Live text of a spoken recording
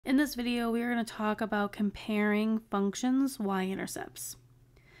In this video, we are going to talk about comparing functions' y-intercepts.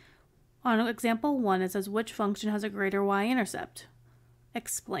 On example 1, it says, which function has a greater y-intercept?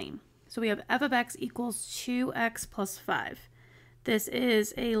 Explain. So we have f of x equals 2x plus 5. This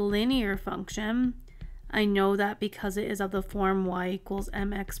is a linear function. I know that because it is of the form y equals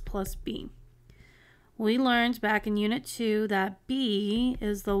mx plus b. We learned back in Unit 2 that b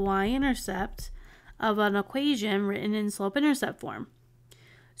is the y-intercept of an equation written in slope-intercept form.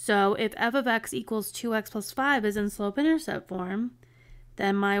 So if f of x equals 2x plus 5 is in slope-intercept form,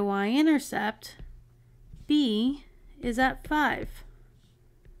 then my y-intercept, b, is at 5.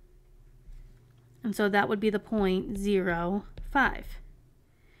 And so that would be the point 0, 5.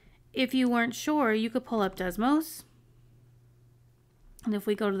 If you weren't sure, you could pull up Desmos. And if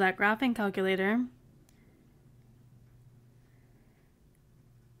we go to that graphing calculator,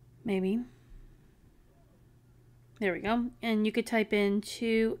 maybe. There we go. And you could type in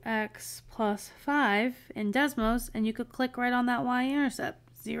 2x plus 5 in Desmos, and you could click right on that y-intercept,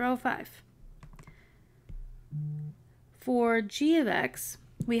 0, 5. For g of x,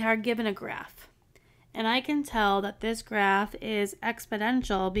 we are given a graph. And I can tell that this graph is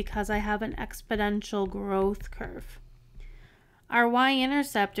exponential because I have an exponential growth curve. Our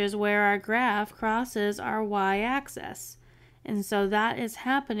y-intercept is where our graph crosses our y-axis. And so that is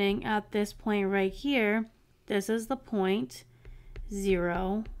happening at this point right here. This is the point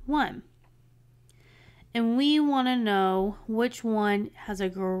 0, 1. And we want to know which one has a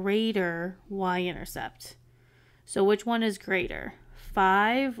greater y-intercept. So which one is greater,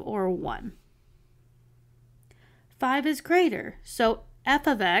 5 or 1? 5 is greater. So f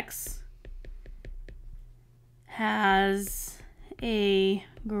of x has a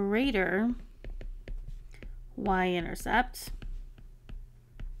greater y-intercept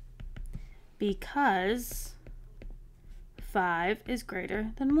because 5 is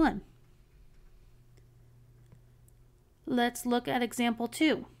greater than 1. Let's look at example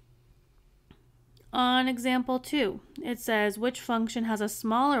 2. On example 2, it says, which function has a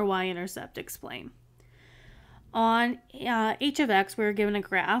smaller y-intercept? Explain. On h of x, we're given a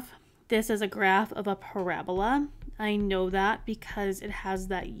graph. This is a graph of a parabola. I know that because it has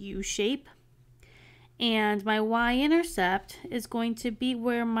that U shape. And my y-intercept is going to be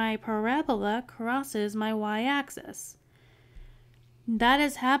where my parabola crosses my y-axis. That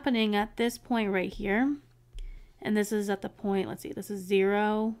is happening at this point right here. And this is at the point, let's see, this is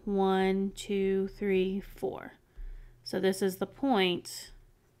 0, 1, 2, 3, 4. So this is the point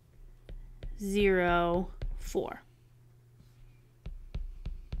 0, 4.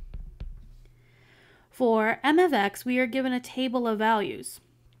 For m of x, we are given a table of values.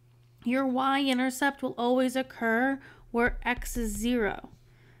 Your y-intercept will always occur where x is 0.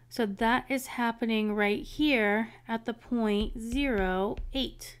 So that is happening right here at the point 0,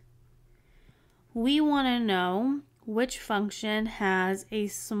 8. We want to know which function has a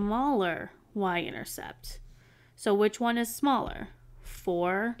smaller y-intercept. So which one is smaller,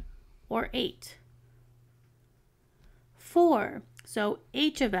 4 or 8? 4. So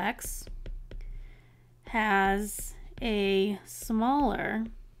h of x has a smaller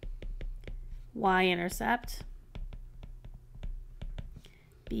y-intercept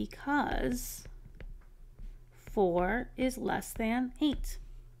because 4 is less than 8.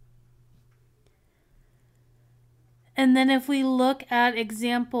 And then if we look at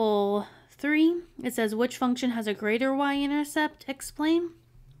example 3, it says, which function has a greater y-intercept? Explain.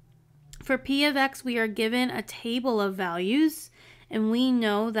 For p of x, we are given a table of values, and we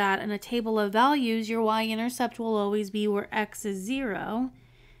know that in a table of values, your y-intercept will always be where x is 0,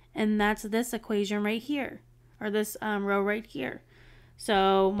 and that's this equation right here, or this row right here.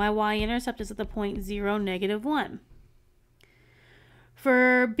 So my y-intercept is at the point 0, negative 1.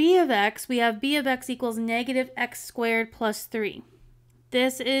 For b of x, we have b of x equals negative x squared plus 3.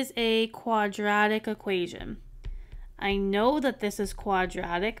 This is a quadratic equation. I know that this is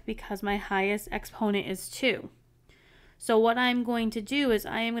quadratic because my highest exponent is 2. So what I'm going to do is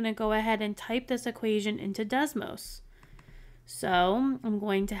I am going to go ahead and type this equation into Desmos. So I'm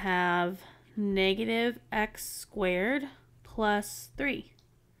going to have negative x squared plus 3.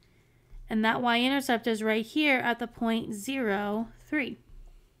 And that y-intercept is right here at the point 0, 3.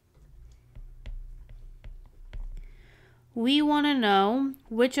 We want to know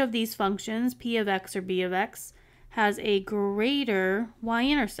which of these functions, p of x or b of x, has a greater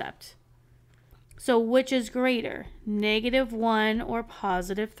y-intercept. So which is greater, negative 1 or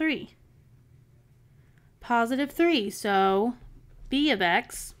positive 3? Positive 3, so b of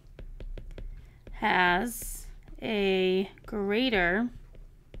x has a greater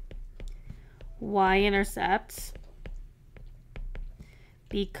y-intercept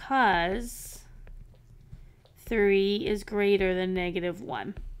because 3 is greater than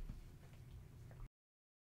 -1.